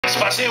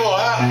Спасибо,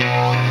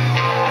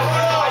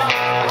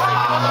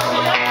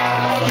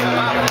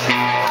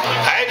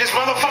 Hey, this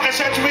motherfucker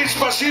said to me,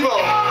 спасибо.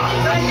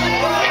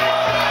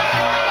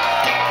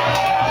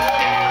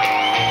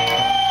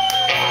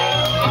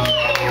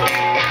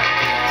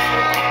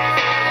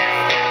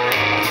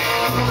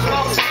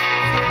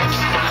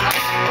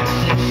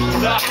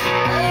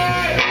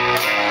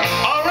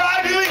 All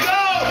right, here we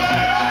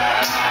go.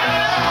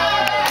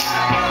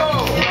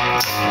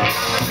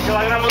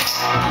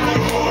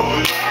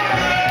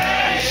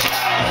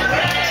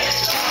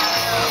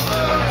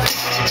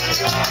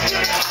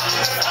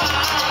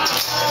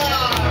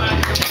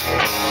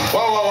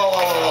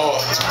 Whoa.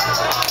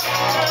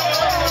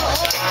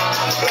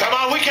 Come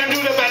on, we can do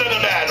it better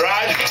than that,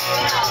 right?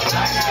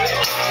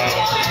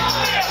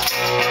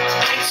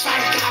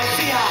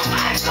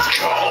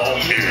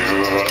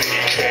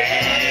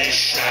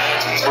 Communication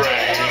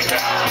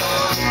breakdown.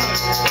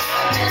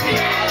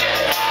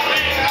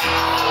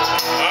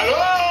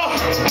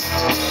 Hello?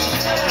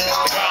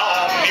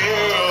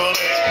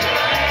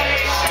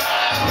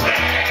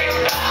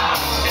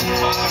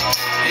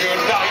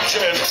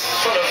 United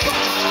for the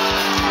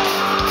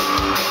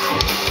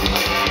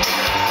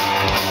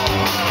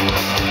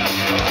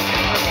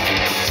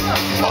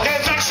Okay,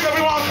 thanks to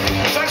everyone.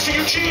 Thanks to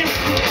Eugene.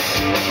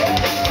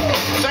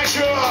 Thanks to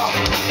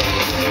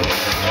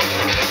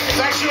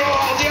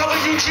the other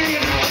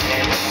Eugene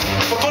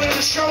for putting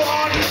the show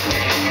on.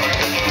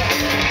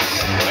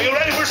 Are you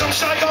ready for some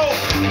psycho?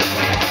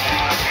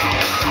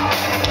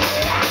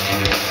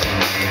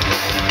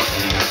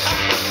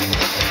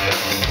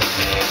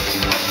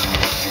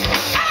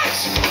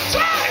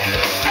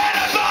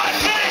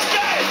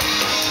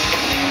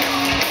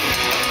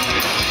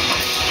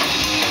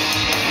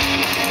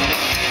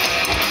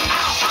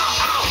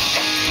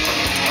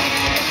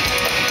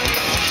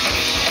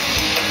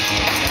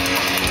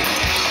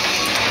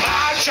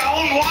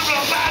 Don't want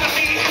no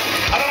therapy.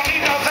 I don't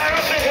need no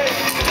therapy.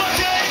 But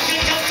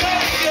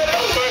take it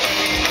over.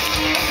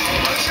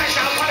 A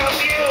special point of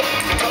view.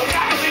 Don't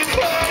have to be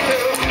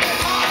perfect.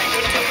 I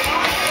could do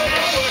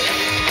it.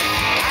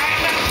 I'm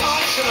not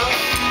functional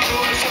to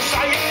a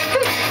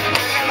society.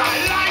 And I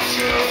like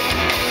you.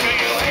 Do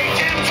you hate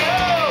him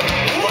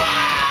too?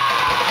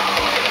 Wow!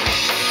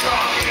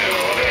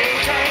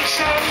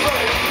 Communication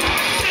break.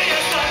 See you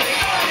Sunday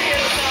on the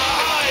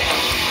inside.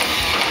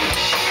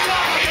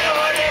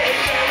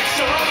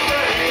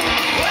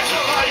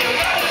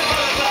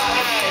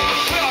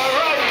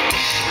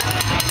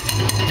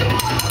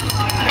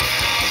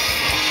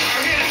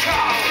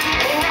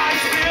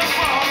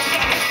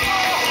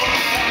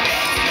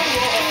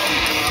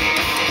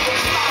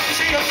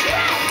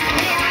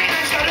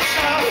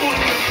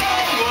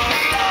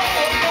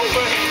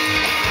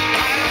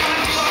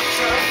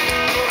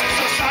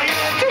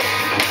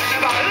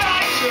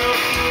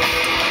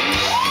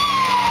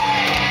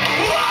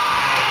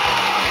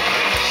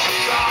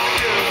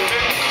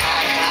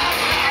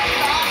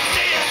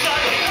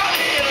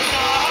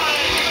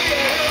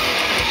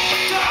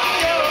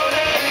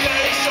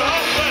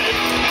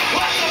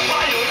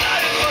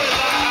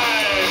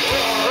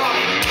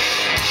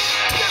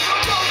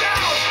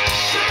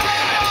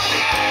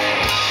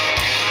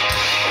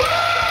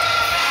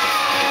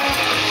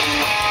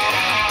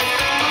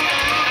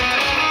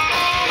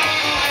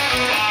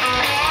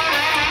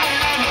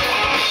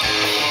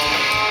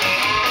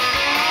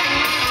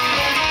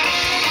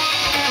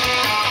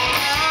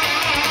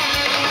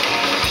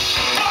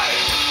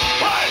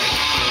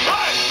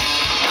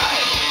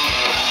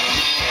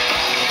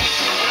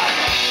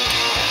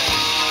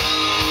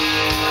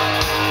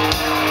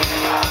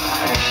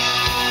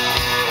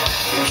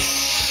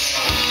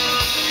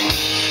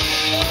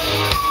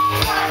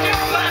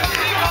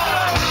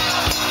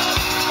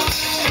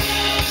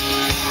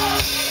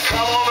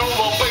 Come on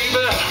over,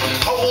 baby.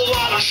 Whole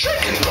lot of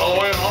shaking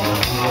going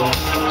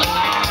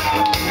on.